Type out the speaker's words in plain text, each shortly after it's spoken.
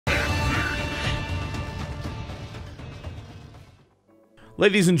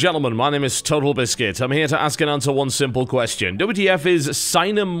Ladies and gentlemen, my name is TotalBiscuit. I'm here to ask and answer one simple question. WTF is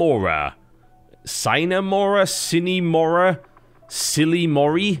Sine Mora? Sine Mora? Sine Mora? Silly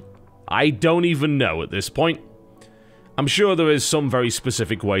Mori? I don't even know at this point. I'm sure there is some very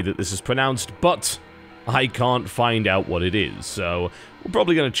specific way that this is pronounced, but I can't find out what it is, so we're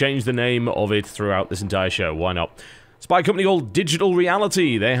probably going to change the name of it throughout this entire show. Why not? It's by a company called Digital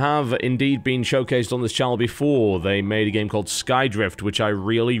Reality. They have indeed been showcased on this channel before. They made a game called Skydrift, which I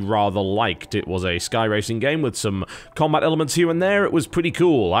really rather liked. It was a sky racing game with some combat elements here and there. It was pretty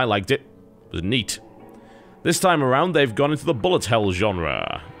cool. I liked it. It was neat. This time around, they've gone into the bullet hell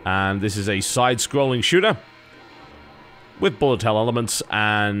genre, and this is a side-scrolling shooter with bullet hell elements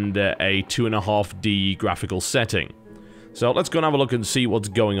and a 2.5D graphical setting. So let's go and have a look and see what's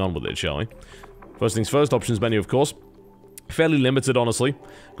going on with it, shall we? First things first, options menu, of course. Fairly limited, honestly.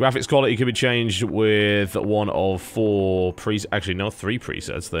 Graphics quality can be changed with one of three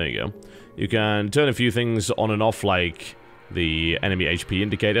presets. There you go. You can turn a few things on and off, like the enemy HP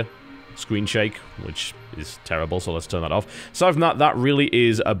indicator, screen shake, which is terrible, so let's turn that off. Aside from that, that really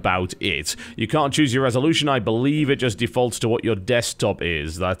is about it. You can't choose your resolution. I believe it just defaults to what your desktop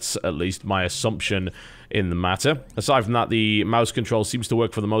is. That's at least my assumption in the matter. Aside from that, the mouse control seems to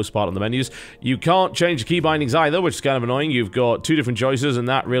work for the most part on the menus. You can't change the key bindings either, which is kind of annoying. You've got two different choices, and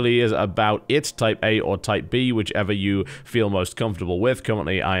that really is about it. Type A or Type B, whichever you feel most comfortable with.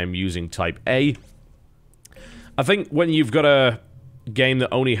 Currently, I am using Type A. I think when you've got a game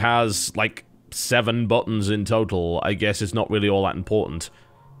that only has, like, 7 buttons in total, I guess it's not really all that important.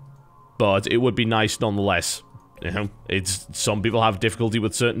 But it would be nice nonetheless. You know, some people have difficulty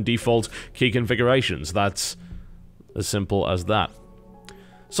with certain default key configurations. That's as simple as that.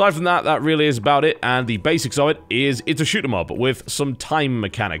 Aside from that, that really is about it, and the basics of it is it's a shoot 'em up with some time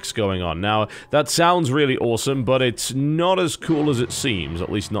mechanics going on. Now, that sounds really awesome, but it's not as cool as it seems,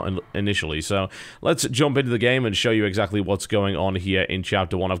 at least not initially. So, let's jump into the game and show you exactly what's going on here in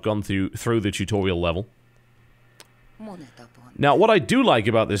Chapter 1. I've gone through the tutorial level. Now, what I do like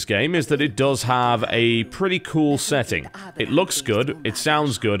about this game is that it does have a pretty cool setting. It looks good, it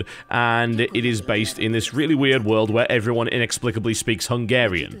sounds good, and it is based in this really weird world where everyone inexplicably speaks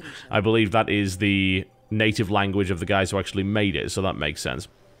Hungarian. I believe that is the native language of the guys who actually made it, so that makes sense.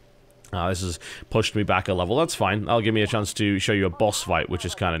 This has pushed me back a level. That's fine. That'll give me a chance to show you a boss fight, which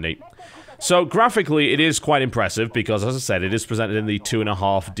is kind of neat. So, graphically, it is quite impressive because, as I said, it is presented in the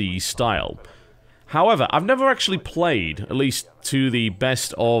 2.5D style. However, I've never actually played, at least to the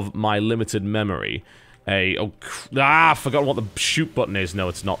best of my limited memory, I forgot what the shoot button is. No,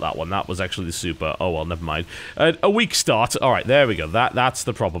 it's not that one. That was actually the super. Oh, well, never mind. A weak start. Alright, there we go. That's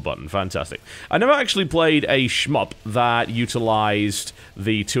the proper button. Fantastic. I never actually played a shmup that utilized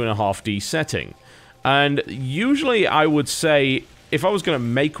the 2.5D setting. And usually I would say, if I was going to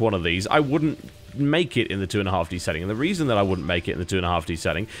make one of these, I wouldn't make it in the 2.5D setting. And the reason that I wouldn't make it in the 2.5D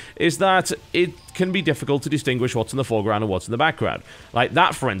setting is that it can be difficult to distinguish what's in the foreground and what's in the background. Like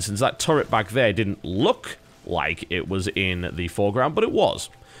that, for instance, that turret back there didn't look like it was in the foreground, but it was.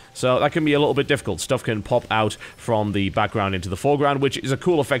 So that can be a little bit difficult. Stuff can pop out from the background into the foreground, which is a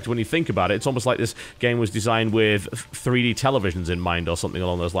cool effect when you think about it. It's almost like this game was designed with 3D televisions in mind or something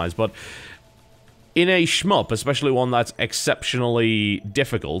along those lines. But in a shmup, especially one that's exceptionally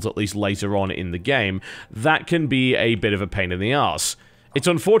difficult, at least later on in the game, that can be a bit of a pain in the arse. It's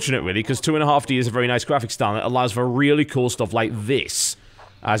unfortunate, really, because 2.5D is a very nice graphics style that allows for really cool stuff like this,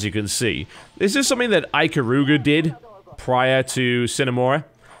 as you can see. This is something that Ikaruga did prior to Sine Mora,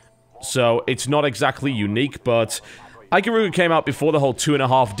 so it's not exactly unique, but Ikaruga came out before the whole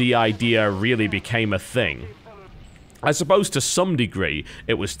 2.5D idea really became a thing. I suppose to some degree,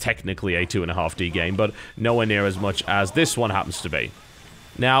 it was technically a 2.5D game, but nowhere near as much as this one happens to be.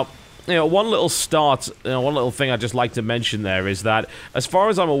 Now, you know, one little thing I'd just like to mention there is that, as far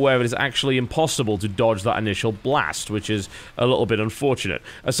as I'm aware, it is actually impossible to dodge that initial blast, which is a little bit unfortunate.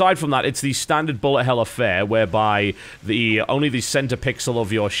 Aside from that, it's the standard bullet hell affair, whereby only the center pixel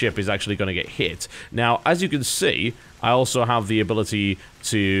of your ship is actually going to get hit. Now, as you can see, I also have the ability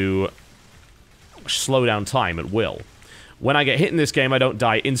to slow down time at will. When I get hit in this game, I don't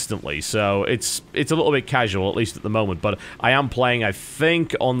die instantly, so it's a little bit casual, at least at the moment, but I am playing, I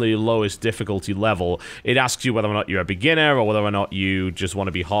think, on the lowest difficulty level. It asks you whether or not you're a beginner, or whether or not you just want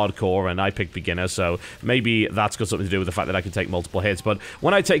to be hardcore, and I picked beginner, so maybe that's got something to do with the fact that I can take multiple hits, but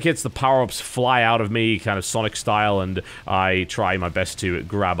when I take hits, the power-ups fly out of me, kind of Sonic style, and I try my best to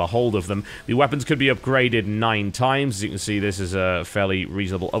grab a hold of them. The weapons could be upgraded 9 times. As you can see, this is a fairly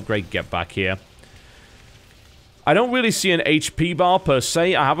reasonable upgrade. Get back here. I don't really see an HP bar per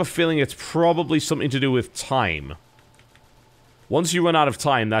se. I have a feeling it's probably something to do with time. Once you run out of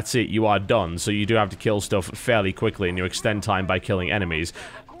time, that's it, you are done. So you do have to kill stuff fairly quickly, and you extend time by killing enemies.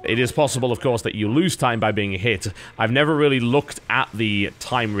 It is possible, of course, that you lose time by being hit. I've never really looked at the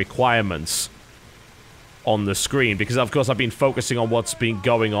time requirements on the screen, because of course I've been focusing on what's been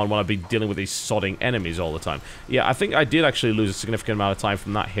going on when I've been dealing with these sodding enemies all the time. Yeah, I think I did actually lose a significant amount of time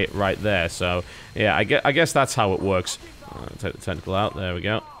from that hit right there, so yeah, I guess that's how it works. Take the tentacle out, there we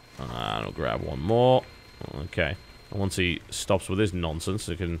go. And I'll grab one more. Okay, and once he stops with his nonsense,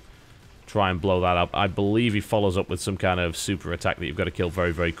 I can try and blow that up. I believe he follows up with some kind of super attack that you've got to kill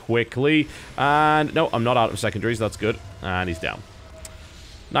very, very quickly. And no, I'm not out of secondaries, that's good. And he's down.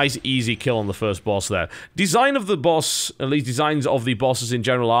 Nice, easy kill on the first boss there. Design of the boss, at least designs of the bosses in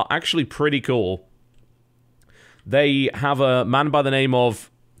general, are actually pretty cool. They have a man by the name of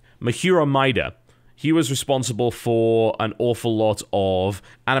Mahiro Maeda. He was responsible for an awful lot of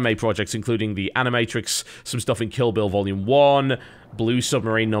anime projects, including the Animatrix, some stuff in Kill Bill Volume 1, Blue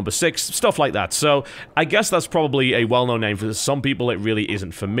Submarine number 6, stuff like that. So, I guess that's probably a well-known name for some people. It really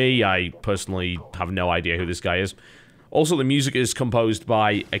isn't for me. I personally have no idea who this guy is. Also, the music is composed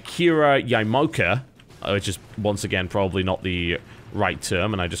by Akira Yamaoka, which is, once again, probably not the right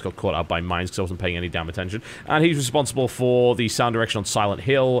term, and I just got caught out by mines because I wasn't paying any damn attention. And he's responsible for the sound direction on Silent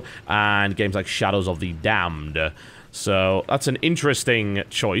Hill and games like Shadows of the Damned. So, that's an interesting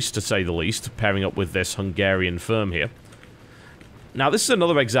choice, to say the least, pairing up with this Hungarian firm here. Now, this is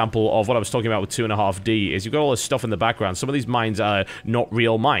another example of what I was talking about with 2.5D, is you've got all this stuff in the background. Some of these mines are not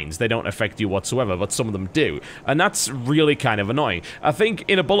real mines. They don't affect you whatsoever, but some of them do. And that's really kind of annoying. I think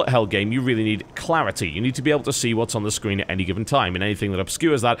in a bullet hell game, you really need clarity. You need to be able to see what's on the screen at any given time, and anything that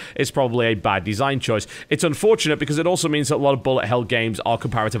obscures that is probably a bad design choice. It's unfortunate because it also means that a lot of bullet hell games are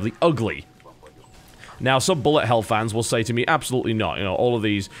comparatively ugly. Now, some bullet hell fans will say to me, absolutely not. You know, all of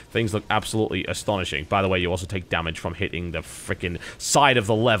these things look absolutely astonishing. By the way, you also take damage from hitting the freaking side of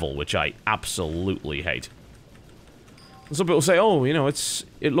the level, which I absolutely hate. Some people say, oh, you know, it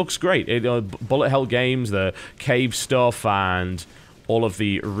looks great. Bullet hell games, the cave stuff, and all of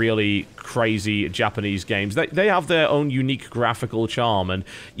the really crazy Japanese games, they have their own unique graphical charm, and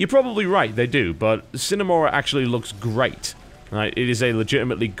you're probably right, they do, but Sine Mora actually looks great. Right, it is a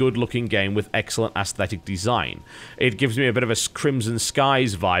legitimately good-looking game with excellent aesthetic design. It gives me a bit of a Crimson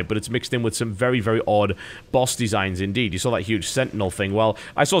Skies vibe, but it's mixed in with some very, very odd boss designs indeed. You saw that huge Sentinel thing. Well,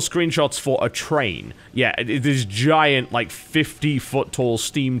 I saw screenshots for a train. Yeah, this giant, like, 50-foot-tall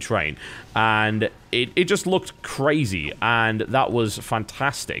steam train. And it just looked crazy, and that was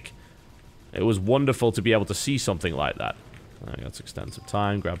fantastic. It was wonderful to be able to see something like that. Let's extend some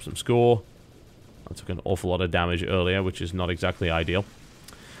time, grab some score. I took an awful lot of damage earlier, which is not exactly ideal.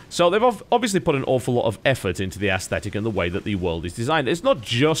 So they've obviously put an awful lot of effort into the aesthetic and the way that the world is designed. It's not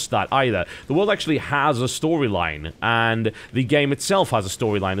just that either. The world actually has a storyline, and the game itself has a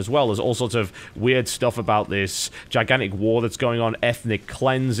storyline as well. There's all sorts of weird stuff about this gigantic war that's going on, ethnic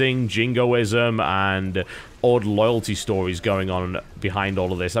cleansing, jingoism, and odd loyalty stories going on behind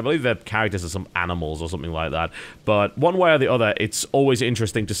all of this. I believe the characters are some animals or something like that. But one way or the other, it's always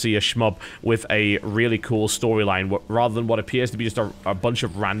interesting to see a shmup with a really cool storyline rather than what appears to be just a bunch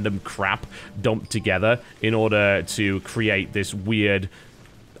of random crap dumped together in order to create this weird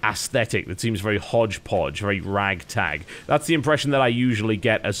aesthetic that seems very hodgepodge, very ragtag. That's the impression that I usually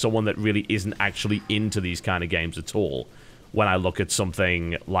get as someone that really isn't actually into these kind of games at all. When I look at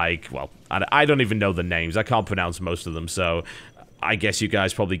something like, well, I don't even know the names. I can't pronounce most of them, so I guess you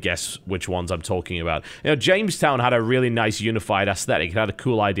guys probably guess which ones I'm talking about. You know, Jamestown had a really nice unified aesthetic. It had a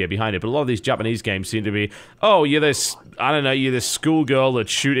cool idea behind it, but a lot of these Japanese games seem to be, oh, you're this, I don't know, you're this schoolgirl that's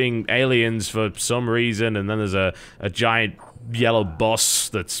shooting aliens for some reason, and then there's a giant yellow boss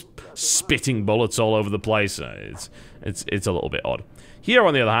that's spitting bullets all over the place. It's a little bit odd. Here,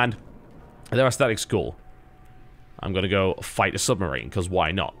 on the other hand, their aesthetic's cool. I'm gonna go fight a submarine, because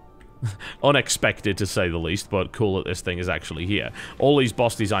why not? Unexpected, to say the least, but cool that this thing is actually here. All these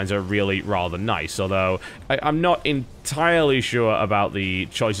boss designs are really rather nice, although I'm not entirely sure about the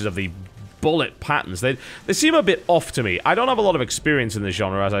choices of the bullet patterns. They seem a bit off to me. I don't have a lot of experience in this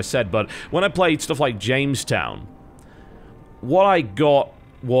genre, as I said, but when I played stuff like Jamestown, what I got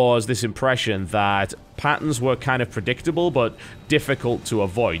was this impression that patterns were kind of predictable, but difficult to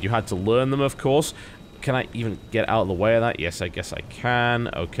avoid. You had to learn them, of course. Can I even get out of the way of that? Yes, I guess I can.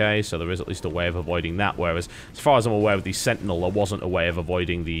 Okay, so there is at least a way of avoiding that, whereas, as far as I'm aware with the Sentinel, there wasn't a way of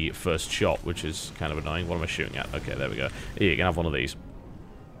avoiding the first shot, which is kind of annoying. What am I shooting at? Okay, there we go. Here, you can have one of these.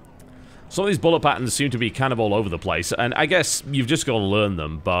 Some of these bullet patterns seem to be kind of all over the place, and I guess you've just got to learn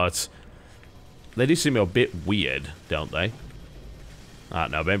them, but they do seem a bit weird, don't they?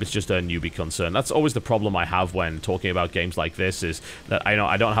 No, maybe it's just a newbie concern. That's always the problem I have when talking about games like this, is that I know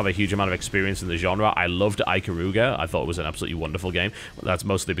I don't have a huge amount of experience in the genre. I loved Ikaruga. I thought it was an absolutely wonderful game. That's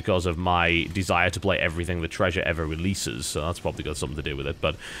mostly because of my desire to play everything the Treasure ever releases, so that's probably got something to do with it.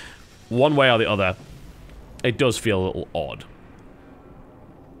 But one way or the other, it does feel a little odd.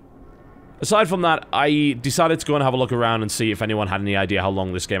 Aside from that, I decided to go and have a look around and see if anyone had any idea how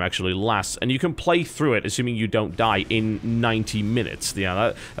long this game actually lasts. And you can play through it, assuming you don't die, in 90 minutes.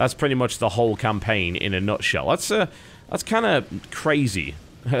 Yeah, that's pretty much the whole campaign in a nutshell. That's kind of crazy.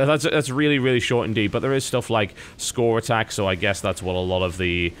 That's really, really short indeed. But there is stuff like score attack, so I guess that's what a lot of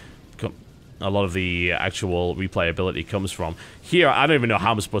the actual replayability comes from. Here, I don't even know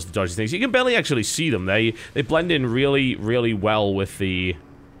how I'm supposed to dodge these things. You can barely actually see them. They blend in really, really well with the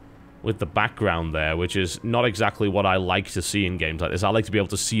background there, which is not exactly what I like to see in games like this. I like to be able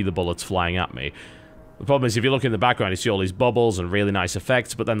to see the bullets flying at me. The problem is, if you look in the background, you see all these bubbles and really nice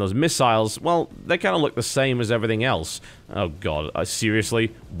effects, but then those missiles, well, they kind of look the same as everything else. Oh god,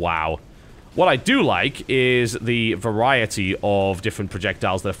 seriously? Wow. What I do like is the variety of different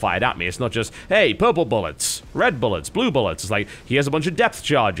projectiles that are fired at me. It's not just, hey, purple bullets, red bullets, blue bullets. It's like, he has a bunch of depth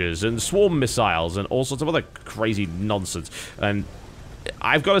charges and swarm missiles and all sorts of other crazy nonsense. And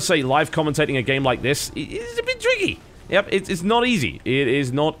I've got to say, live commentating a game like this is a bit tricky. Yep, it's not easy. It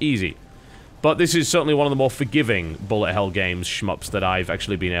is not easy. But this is certainly one of the more forgiving bullet hell games, shmups, that I've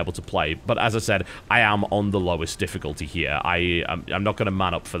actually been able to play. But as I said, I am on the lowest difficulty here. I'm not going to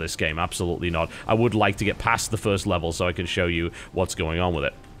man up for this game, absolutely not. I would like to get past the first level so I can show you what's going on with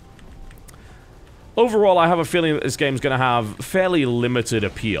it. Overall, I have a feeling that this game's going to have fairly limited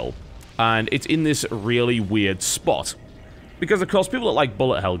appeal. And it's in this really weird spot. Because, of course, people that like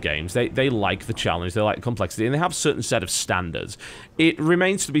bullet hell games, they like the challenge, they like the complexity, and they have a certain set of standards. It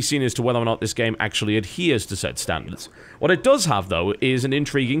remains to be seen as to whether or not this game actually adheres to said standards. What it does have, though, is an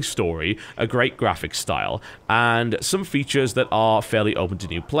intriguing story, a great graphic style, and some features that are fairly open to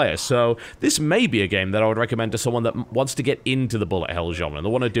new players. So, this may be a game that I would recommend to someone that wants to get into the bullet hell genre. They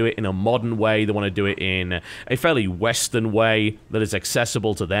want to do it in a modern way, they want to do it in a fairly Western way that is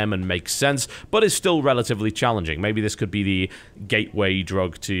accessible to them and makes sense, but is still relatively challenging. Maybe this could be the gateway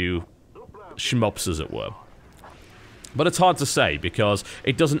drug to shmups, as it were. But it's hard to say, because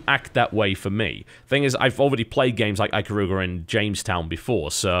it doesn't act that way for me. Thing is, I've already played games like Ikaruga and Jamestown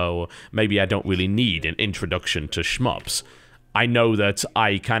before, so maybe I don't really need an introduction to shmups. I know that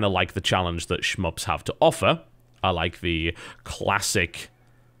I kind of like the challenge that shmups have to offer. I like the classic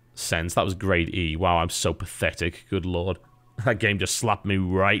sense. That was grade E. Wow, I'm so pathetic. Good lord. That game just slapped me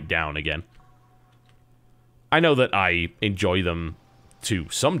right down again. I know that I enjoy them to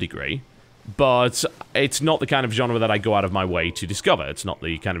some degree, but it's not the kind of genre that I go out of my way to discover. It's not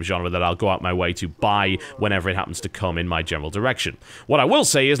the kind of genre that I'll go out my way to buy whenever it happens to come in my general direction. What I will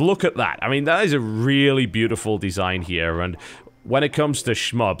say is, look at that. I mean, that is a really beautiful design here, and when it comes to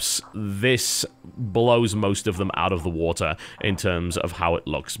shmups, this blows most of them out of the water in terms of how it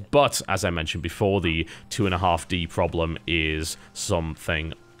looks. But, as I mentioned before, the 2.5D problem is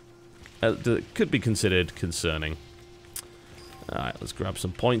something that could be considered concerning. Alright, let's grab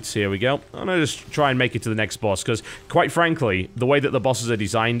some points. Here we go. I'm gonna just try and make it to the next boss, because, quite frankly, the way that the bosses are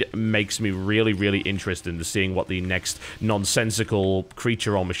designed makes me really, really interested in seeing what the next nonsensical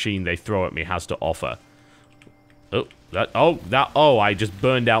creature or machine they throw at me has to offer. Oh, I just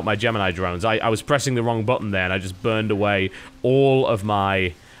burned out my Gemini drones. I was pressing the wrong button there, and I just burned away all of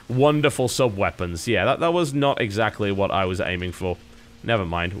my wonderful sub-weapons. Yeah, that was not exactly what I was aiming for. Never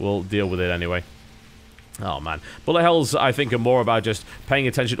mind, we'll deal with it anyway. Oh, man. Bullet hells, I think, are more about just paying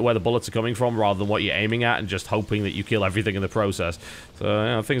attention to where the bullets are coming from rather than what you're aiming at and just hoping that you kill everything in the process. So, you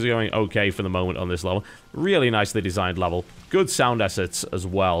know, things are going okay for the moment on this level. Really nicely designed level. Good sound assets as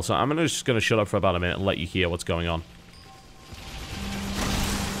well. So I'm just going to shut up for about a minute and let you hear what's going on.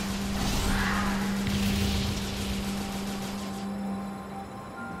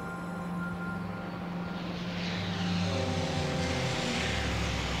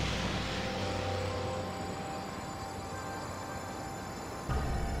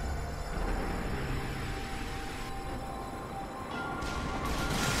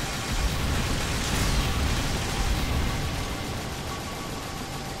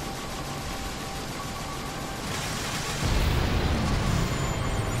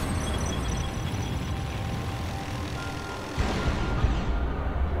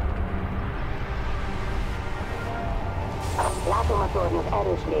 Látom a tornyot,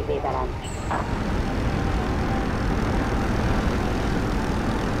 erős légvédelem.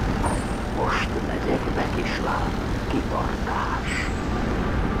 Most megyek be, kislám. Kitartás.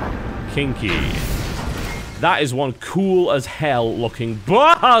 Kinky. That is one cool as hell looking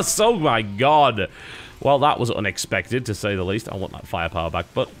boss. Oh my god. Well, that was unexpected, to say the least. I want that firepower back,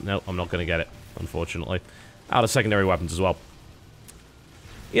 but no, I'm not going to get it, unfortunately. Out of secondary weapons as well.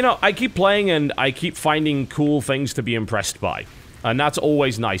 You know, I keep playing and I keep finding cool things to be impressed by. And that's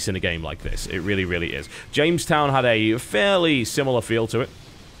always nice in a game like this. It really, really is. Jamestown had a fairly similar feel to it.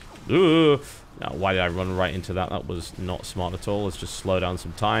 Ooh. Now, why did I run right into that? That was not smart at all. Let's just slow down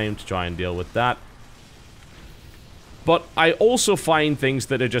some time to try and deal with that. But I also find things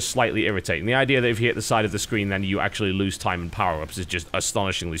that are just slightly irritating. The idea that if you hit the side of the screen, then you actually lose time and power-ups is just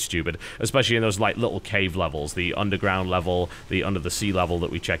astonishingly stupid. Especially in those, like, little cave levels. The underground level, the under-the-sea level that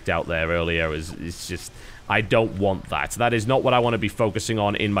we checked out there earlier is just... I don't want that. That is not what I want to be focusing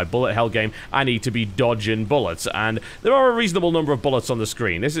on in my bullet hell game. I need to be dodging bullets, and there are a reasonable number of bullets on the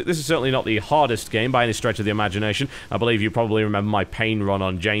screen. This is certainly not the hardest game by any stretch of the imagination. I believe you probably remember my pain run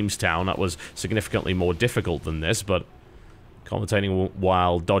on Jamestown. That was significantly more difficult than this, but commentating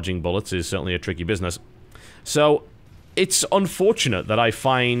while dodging bullets is certainly a tricky business. So, it's unfortunate that I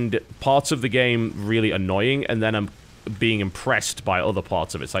find parts of the game really annoying, and then I'm being impressed by other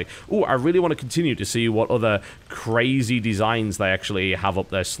parts of it. It's like, oh, I really want to continue to see what other crazy designs they actually have up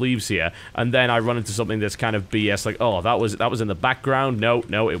their sleeves here, and then I run into something that's kind of BS, like, oh, that was in the background, no,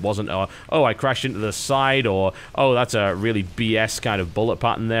 it wasn't, or, oh, I crashed into the side, or, oh, that's a really BS kind of bullet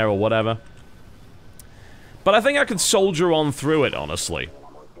pattern there, or whatever. But I think I can soldier on through it, honestly.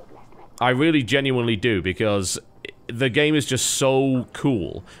 I really genuinely do, because the game is just so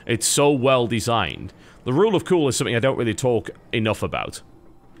cool. It's so well designed. The rule of cool is something I don't really talk enough about.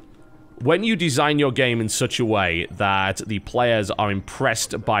 When you design your game in such a way that the players are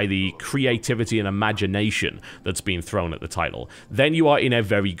impressed by the creativity and imagination that's been thrown at the title, then you are in a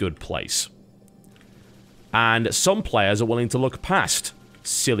very good place. And some players are willing to look past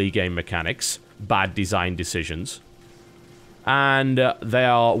silly game mechanics, bad design decisions, and they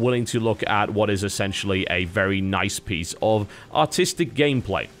are willing to look at what is essentially a very nice piece of artistic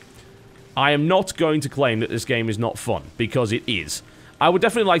gameplay. I am not going to claim that this game is not fun, because it is. I would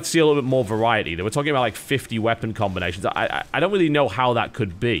definitely like to see a little bit more variety. They were talking about like 50 weapon combinations. I don't really know how that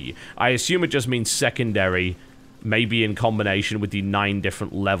could be. I assume it just means secondary, maybe in combination with the 9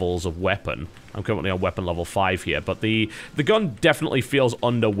 different levels of weapon. I'm currently on weapon level 5 here, but the gun definitely feels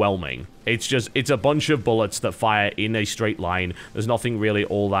underwhelming. It's a bunch of bullets that fire in a straight line. There's nothing really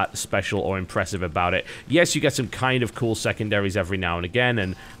all that special or impressive about it. Yes, you get some kind of cool secondaries every now and again,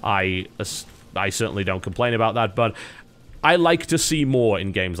 and I certainly don't complain about that, but I like to see more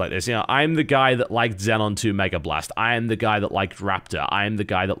in games like this. You know, I'm the guy that liked Xenon 2 Mega Blast. I am the guy that liked Raptor. I am the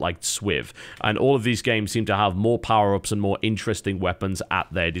guy that liked Swiv. And all of these games seem to have more power-ups and more interesting weapons at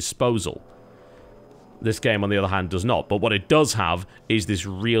their disposal. This game, on the other hand, does not. But what it does have is this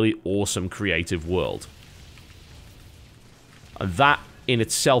really awesome creative world. And that, in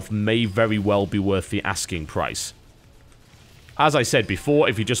itself, may very well be worth the asking price. As I said before,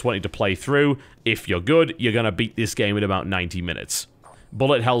 if you just wanted to play through, if you're good, you're going to beat this game in about 90 minutes.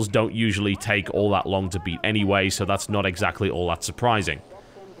 Bullet hells don't usually take all that long to beat anyway, so that's not exactly all that surprising.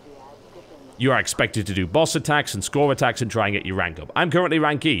 You are expected to do boss attacks and score attacks and try and get your rank up. I'm currently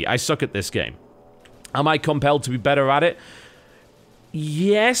rank E. I suck at this game. Am I compelled to be better at it?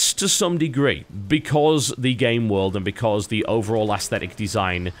 Yes, to some degree, because the game world and because the overall aesthetic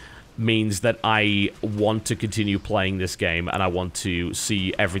design means that I want to continue playing this game and I want to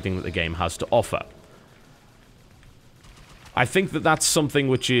see everything that the game has to offer. I think that that's something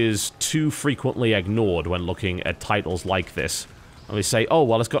which is too frequently ignored when looking at titles like this. And we say, oh,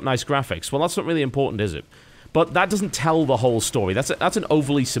 well, it's got nice graphics. Well, that's not really important, is it? But that doesn't tell the whole story. That's an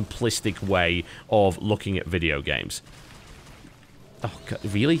overly simplistic way of looking at video games. Oh, God,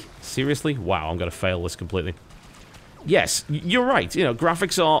 really? Seriously? Wow, I'm going to fail this completely. Yes, you're right. You know,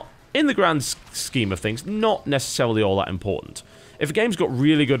 graphics are, in the grand scheme of things, not necessarily all that important. If a game's got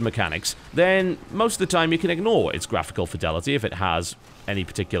really good mechanics, then most of the time you can ignore its graphical fidelity if it has any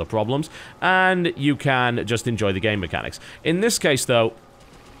particular problems, and you can just enjoy the game mechanics. In this case, though,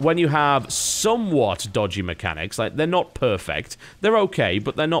 when you have somewhat dodgy mechanics, like they're not perfect, they're okay,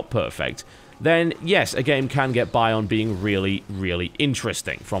 but they're not perfect, then yes, a game can get by on being really, really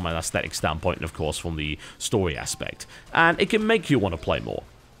interesting from an aesthetic standpoint, and of course from the story aspect. And it can make you want to play more.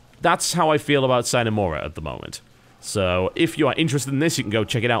 That's how I feel about Sine Mora at the moment. So, if you are interested in this, you can go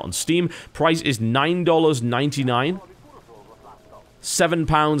check it out on Steam. Price is $9.99.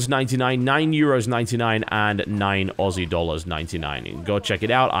 £7.99, €9.99, and $9 Aussie.99. You can go check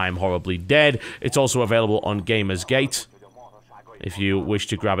it out. I'm Horribly Dead. It's also available on Gamersgate. if you wish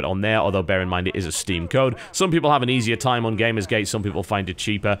to grab it on there, although bear in mind it is a Steam code. Some people have an easier time on Gamersgate, some people find it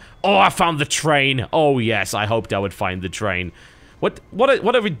cheaper. Oh, I found the train! Oh yes, I hoped I would find the train. What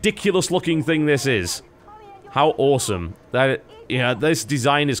a ridiculous looking thing this is. How awesome. That, yeah, this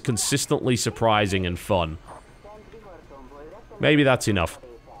design is consistently surprising and fun. Maybe that's enough.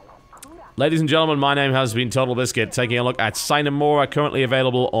 Ladies and gentlemen, my name has been TotalBiscuit, taking a look at Sine Mora, currently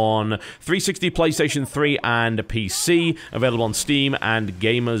available on 360, PlayStation 3, and PC, available on Steam and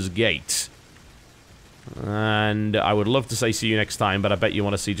Gamersgate. And I would love to say see you next time, but I bet you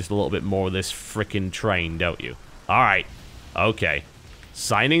want to see just a little bit more of this frickin' train, don't you? Alright. Okay.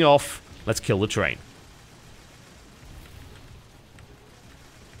 Signing off. Let's kill the train.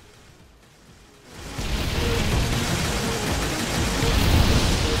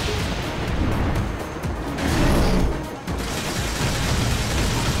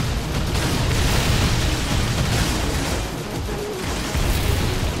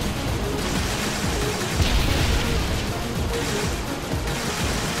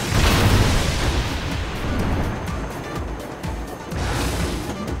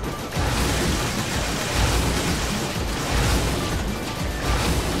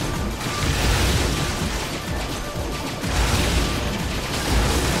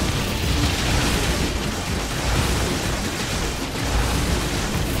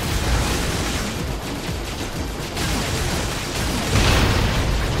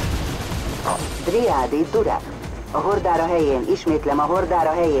 Driádi Durak. A hordára helyén, ismétlem a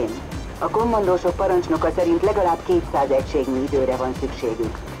hordára helyén. A kommandósok parancsnoka szerint legalább 200 egységnyi időre van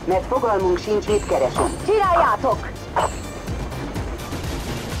szükségünk, mert fogalmunk sincs, mit keresünk. Csináljátok!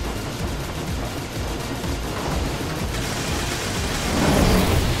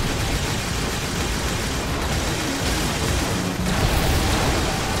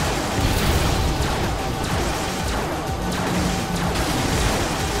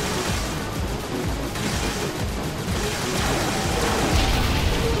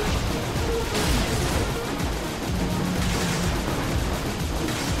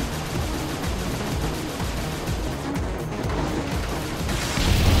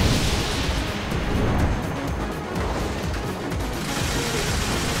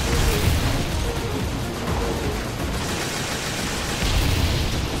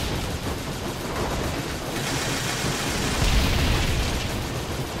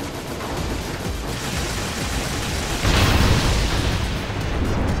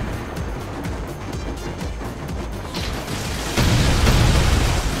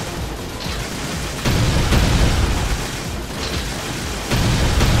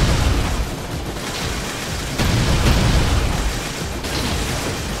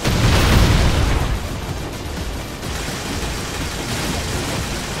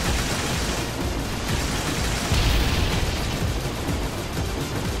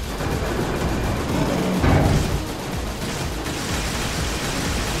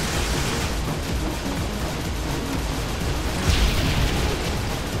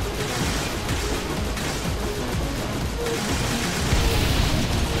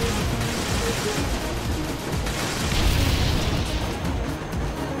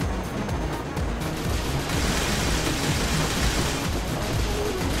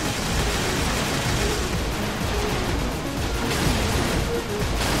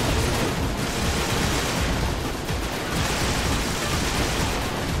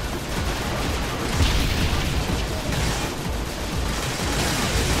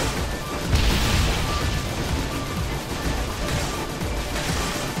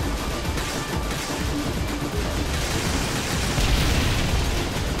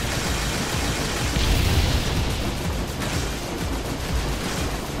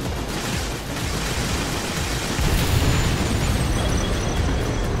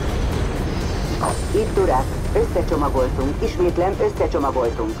 Itt Durák, összecsomagoltunk, ismétlem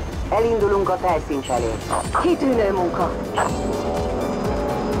összecsomagoltunk. Elindulunk a felszín felé. Kitűnő munka!